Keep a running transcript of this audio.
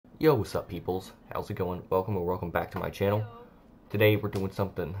Yo, what's up peoples? How's it going? Welcome or welcome back to my channel. Today we're doing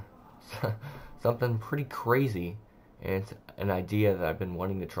something pretty crazy, and it's an idea that I've been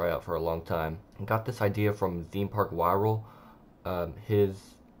wanting to try out for a long time. I got this idea from Theme Park Viral. His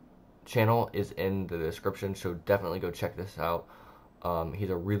channel is in the description, so definitely go check this out.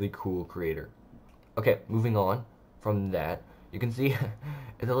 He's a really cool creator. Okay, moving on from that, you can see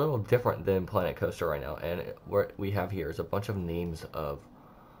it's a little different than Planet Coaster right now, and what we have here is a bunch of names of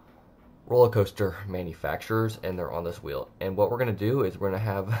roller coaster manufacturers, and they're on this wheel. And what we're going to do is we're going to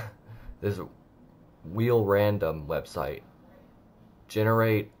have this wheel random website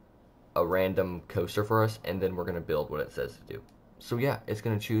generate a random coaster for us, and then we're going to build what it says to do. So yeah, it's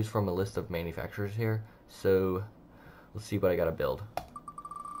going to choose from a list of manufacturers here. So let's see what I got to build.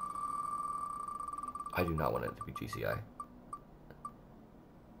 I do not want it to be GCI.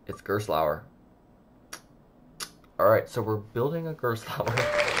 It's Gerstlauer. Alright, so we're building a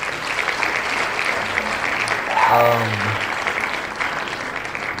Gerstlauer.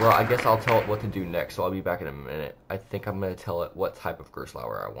 Well, I guess I'll tell it what to do next, so I'll be back in a minute. I think I'm going to tell it what type of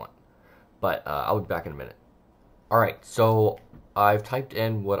Gerstlauer I want. But I'll be back in a minute. Alright, so I've typed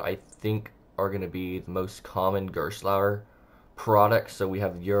in what I think are going to be the most common Gerstlauer products. So we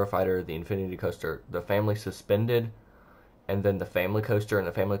have the Eurofighter, the Infinity Coaster, the Family Suspended, and then the Family Coaster. And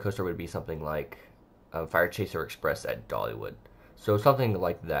the Family Coaster would be something like Fire Chaser Express at Dollywood. So something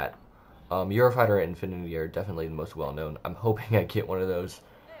like that. Eurofighter and Infinity are definitely the most well-known. I'm hoping I get one of those.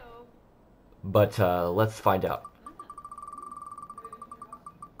 But let's find out.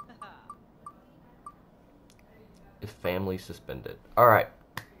 Is Family Suspended? Alright.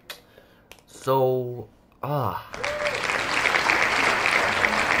 So, yeah.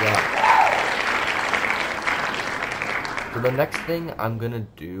 So the next thing I'm gonna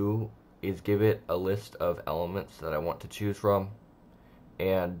do is give it a list of elements that I want to choose from.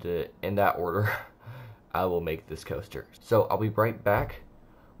 And in that order, I will make this coaster. So I'll be right back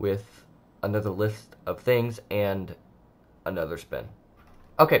with another list of things and another spin.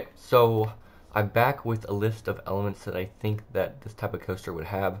 Okay, so I'm back with a list of elements that I think that this type of coaster would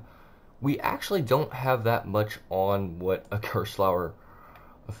have. We actually don't have that much on what a Gerstlauer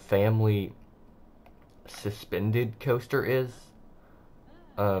Family Suspended coaster is.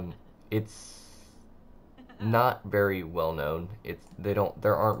 It's not very well known.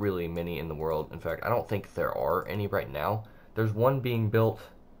 There aren't really many in the world. In fact, I don't think there are any right now. There's one being built,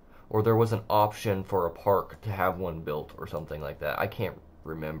 or there was an option for a park to have one built or something like that. I can't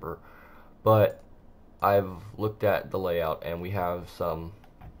remember, but I've looked at the layout and we have some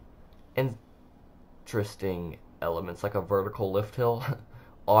interesting elements, like a vertical lift hill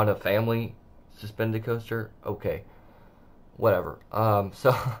on a Family Suspended coaster. Okay, whatever.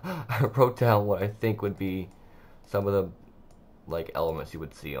 So I wrote down what I think would be some of the elements you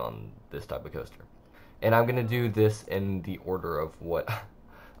would see on this type of coaster, and I'm gonna do this in the order of what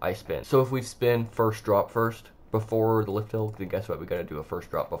I spin. So if we spin first drop first before the lift hill, then guess what? We gotta do a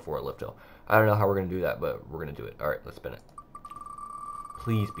first drop before a lift hill. I don't know how we're gonna do that, but we're gonna do it. All right, let's spin it.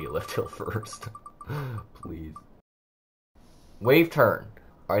 Please be a lift hill first. Please. Wave turn.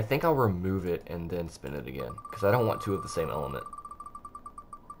 I think I'll remove it and then spin it again, because I don't want two of the same element.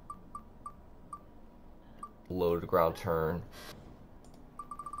 Low to ground turn.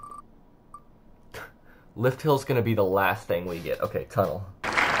 Lift hill's gonna be the last thing we get. Okay, tunnel.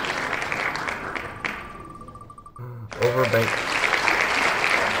 Overbank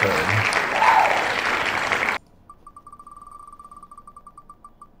turn.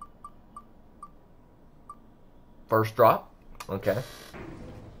 First drop. Okay.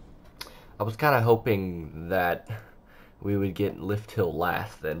 I was kind of hoping that we would get lift hill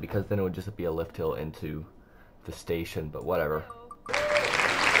last then, because then it would just be a lift hill into the station, but whatever.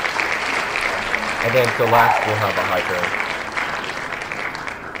 And then so last we'll have a high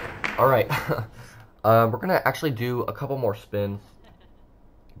turn. Alright. We're going to actually do a couple more spins,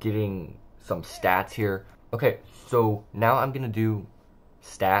 getting some stats here. Okay, so now I'm going to do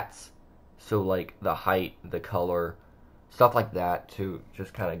stats. So like the height, the color, stuff like that, to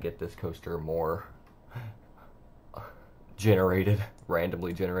just kind of get this coaster more generated,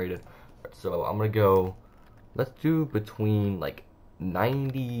 randomly generated. So I'm gonna go, let's do between like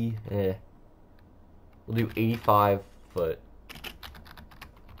 90, we'll do 85 foot,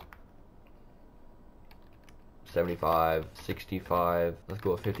 75, 65, let's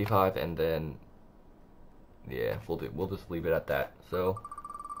go with 55, and then, yeah, we'll just leave it at that. So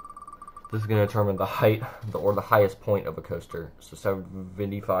this is going to determine the height, or the highest point of a coaster. So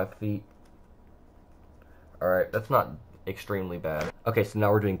 75 feet. Alright, that's not extremely bad. Okay, so now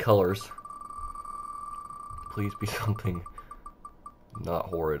we're doing colors. Please be something Not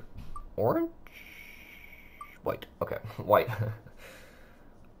horrid. Orange? White. Okay, white.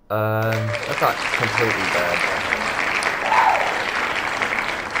 That's not completely bad.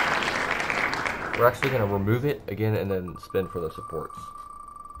 We're actually going to remove it again and then spin for the supports.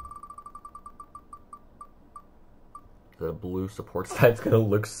 The blue support side's going to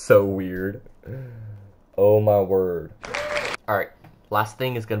look so weird. Oh my word. Alright, last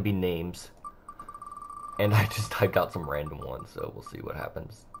thing is going to be names. And I just typed out some random ones, so we'll see what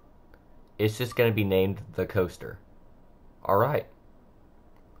happens. It's just going to be named the coaster. Alright.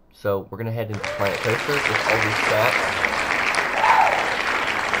 So we're going to head into Planet Coaster with all these stats.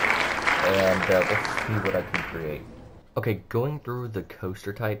 And we'll see what I can create. Okay, going through the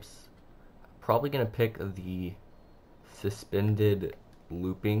coaster types, probably going to pick the suspended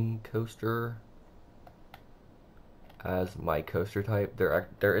looping coaster as my coaster type.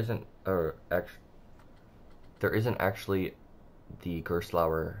 There isn't actually the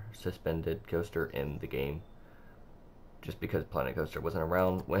Gerstlauer suspended coaster in the game, just because Planet Coaster wasn't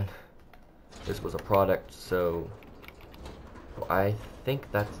around when this was a product, so I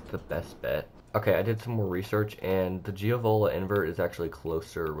think that's the best bet. Okay, I did some more research, and the Giavola invert is actually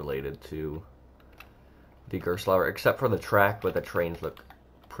closer related to the Gerstlauer, except for the track, but the trains look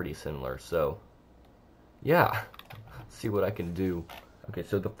pretty similar, so yeah, let's see what I can do. Okay,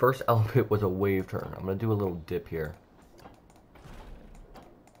 so the first element was a wave turn. I'm going to do a little dip here.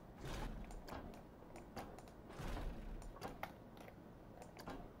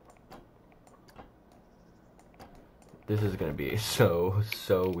 This is going to be so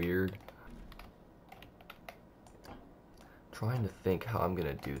weird. Trying to think how I'm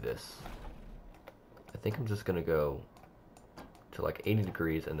going to do this. I think I'm just going to go to like 80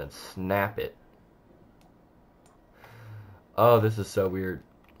 degrees and then snap it. Oh, this is so weird.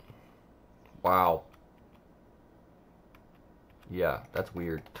 Wow. Yeah, that's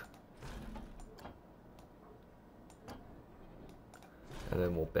weird. And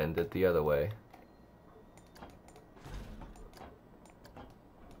then we'll bend it the other way.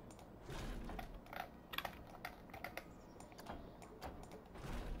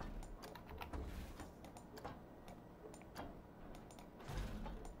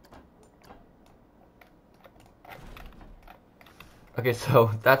 Okay, so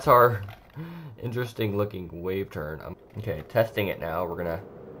that's our interesting looking wave turn. Okay, testing it now. We're gonna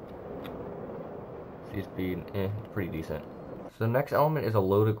see speed, pretty decent. So the next element is a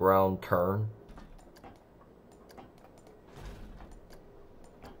low to ground turn.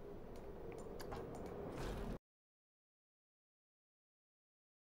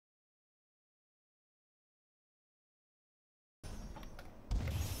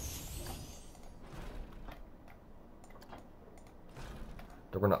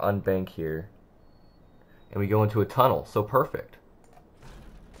 We're gonna unbank here, and we go into a tunnel. So perfect.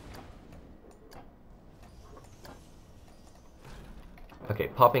 Okay,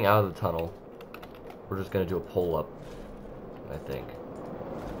 popping out of the tunnel, we're just gonna do a pull up, I think.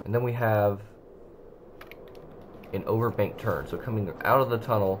 And then we have an overbank turn. So coming out of the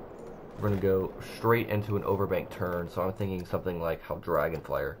tunnel, we're gonna go straight into an overbank turn. So I'm thinking something like how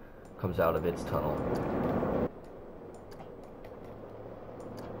Dragonflyer comes out of its tunnel.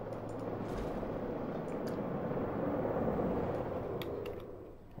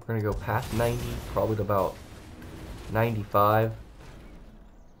 We're gonna go past 90, probably to about 95.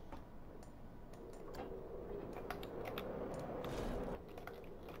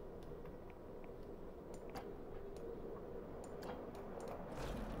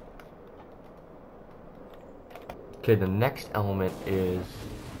 Okay, the next element is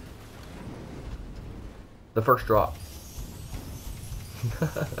the first drop.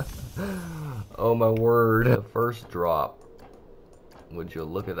 Oh my word, the first drop. Would you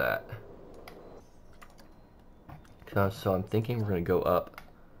look at that? So I'm thinking we're gonna go up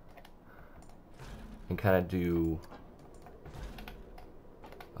and kind of do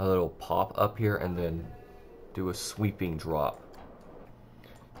a little pop up here and then do a sweeping drop.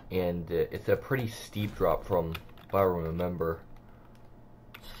 And it's a pretty steep drop from what I remember.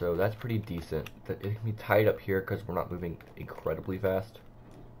 So that's pretty decent. It can be tight up here because we're not moving incredibly fast.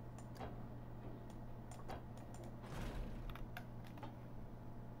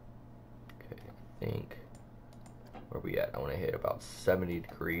 Okay, I think, where are we at? I want to hit about 70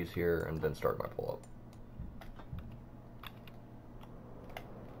 degrees here and then start my pull up.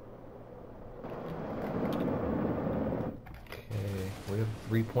 Okay, we have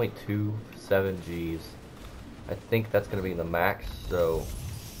 3.27 Gs. I think that's going to be the max, so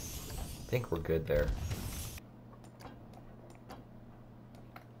I think we're good there.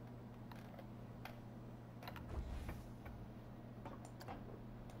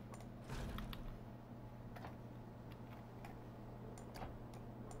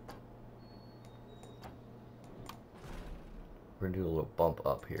 we're gonna do a little bump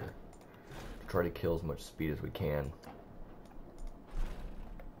up here to try to kill as much speed as we can.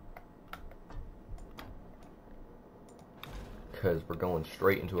 Because we're going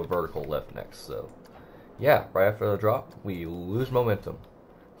straight into a vertical lift next, so yeah, right after the drop, we lose momentum.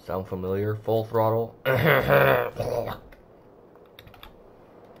 Sound familiar? Full throttle. It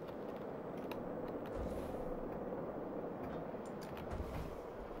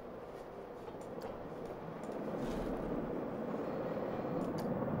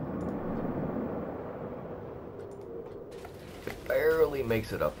barely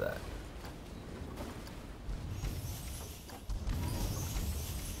makes it up that.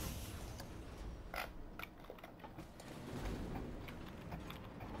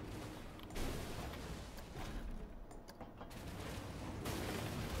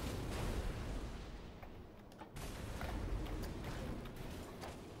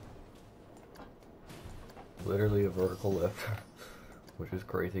 Literally a vertical lift, which is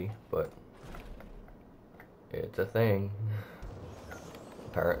crazy, but it's a thing,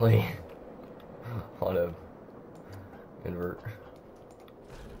 apparently, on a invert.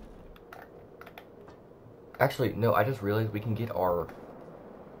 Actually, no, I just realized we can get our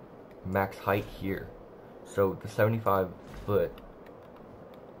max height here. So the 75 foot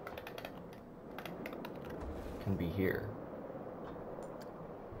can be here.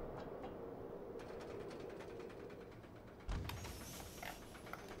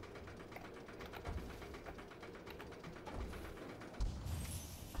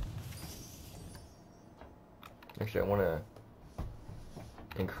 Actually, I want to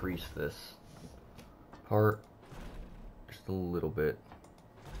increase this part just a little bit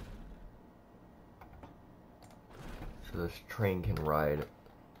so this train can ride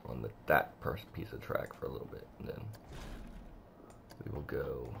on that piece of track for a little bit, and then we will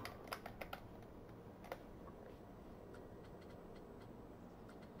go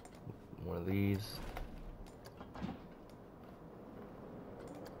one of these,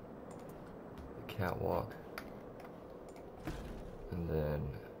 the catwalk, and then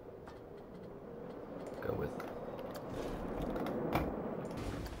go with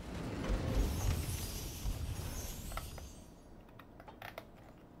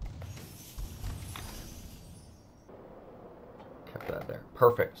kept that there.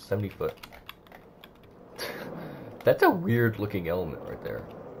 Perfect, 70 foot. That's a weird looking element right there.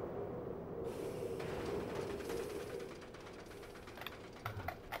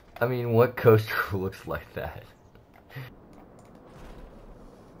 I mean, what coaster looks like that?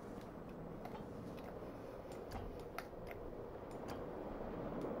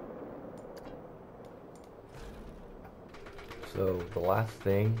 So the last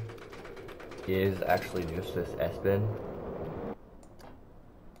thing is actually just this S-bin.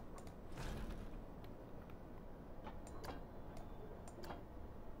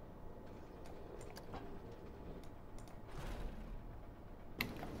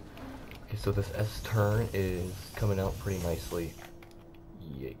 Okay, so this S-turn is coming out pretty nicely.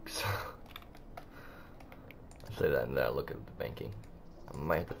 Yikes. I say that and then I look at the banking. I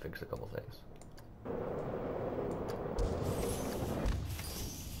might have to fix a couple things.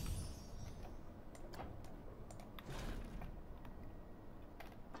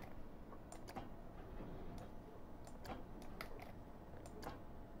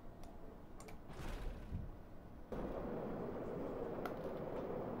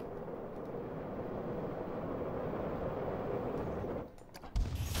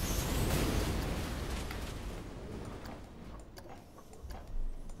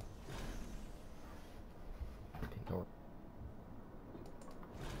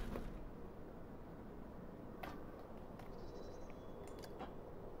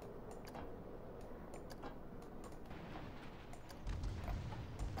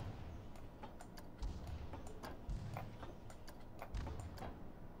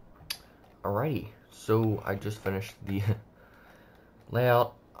 Alrighty, so I just finished the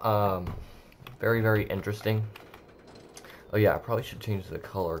layout. Very interesting. Oh yeah, I probably should change the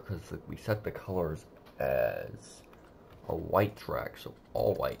color because we set the colors as a white track, so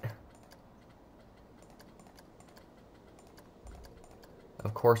all white.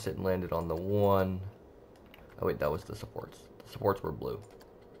 Of course it landed on the one. Oh wait, that was the supports. The supports were blue.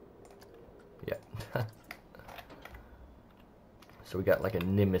 Yeah. So we got like a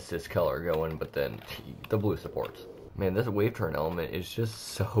nemesis color going, but then the blue supports. Man, this wave turn element is just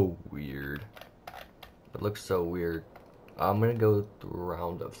so weird. It looks so weird. I'm gonna go through a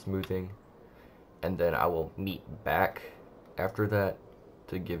round of smoothing, and then I will meet back after that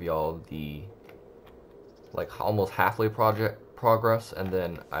to give y'all the like almost halfway project progress, and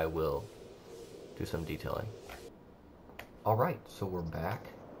then I will do some detailing. Alright, so we're back,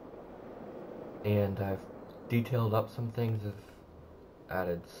 and I've detailed up some things. I've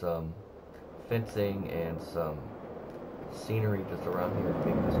added some fencing and some scenery just around here to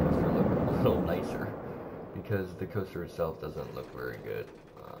make this coaster look a little nicer, because the coaster itself doesn't look very good.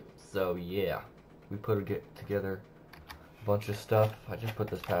 So yeah, we put together a bunch of stuff. I just put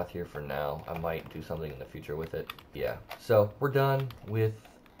this path here for now. I might do something in the future with it. Yeah, so we're done with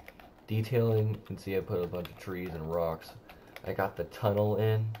detailing. You can see I put a bunch of trees and rocks. I got the tunnel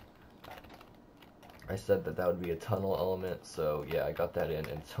in. I said that would be a tunnel element, so yeah, I got that in,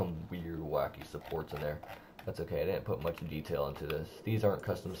 and some weird wacky supports in there. That's okay, I didn't put much detail into this. These aren't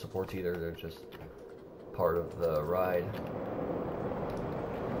custom supports either, they're just part of the ride.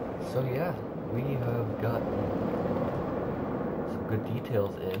 So yeah, we have gotten some good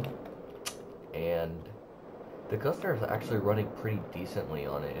details in, and the coaster is actually running pretty decently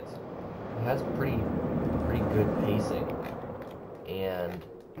on it. It has pretty good pacing, and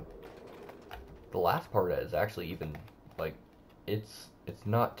the last part is actually even, like, it's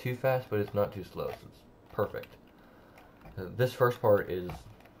not too fast, but it's not too slow, so it's perfect. This first part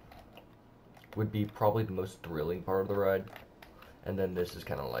would be probably the most thrilling part of the ride, and then this is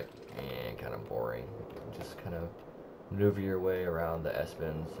kind of like, kind of boring. Just kind of maneuver your way around the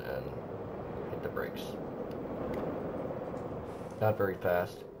S-bends and hit the brakes. Not very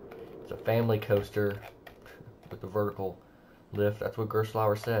fast. It's a family coaster with a vertical lift. That's what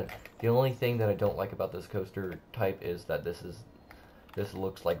Gerstlauer said. The only thing that I don't like about this coaster type is that this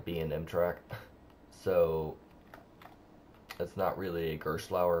looks like B&M track. So it's not really a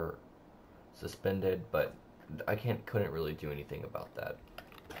Gerstlauer suspended, but I couldn't really do anything about that.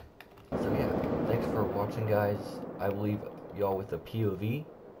 So yeah, thanks for watching, guys. I will leave y'all with a POV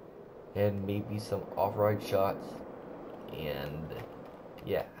and maybe some off-ride shots, and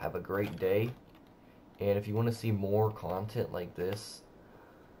yeah, have a great day. And if you want to see more content like this,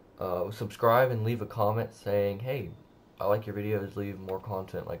 subscribe and leave a comment saying, hey, I like your videos, leave more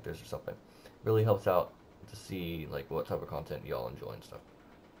content like this or something. Really helps out to see like what type of content y'all enjoy and stuff.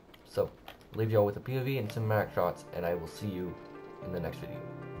 So, leave y'all with a POV and cinematic shots, and I will see you in the next video.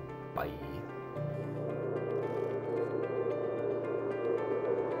 Bye.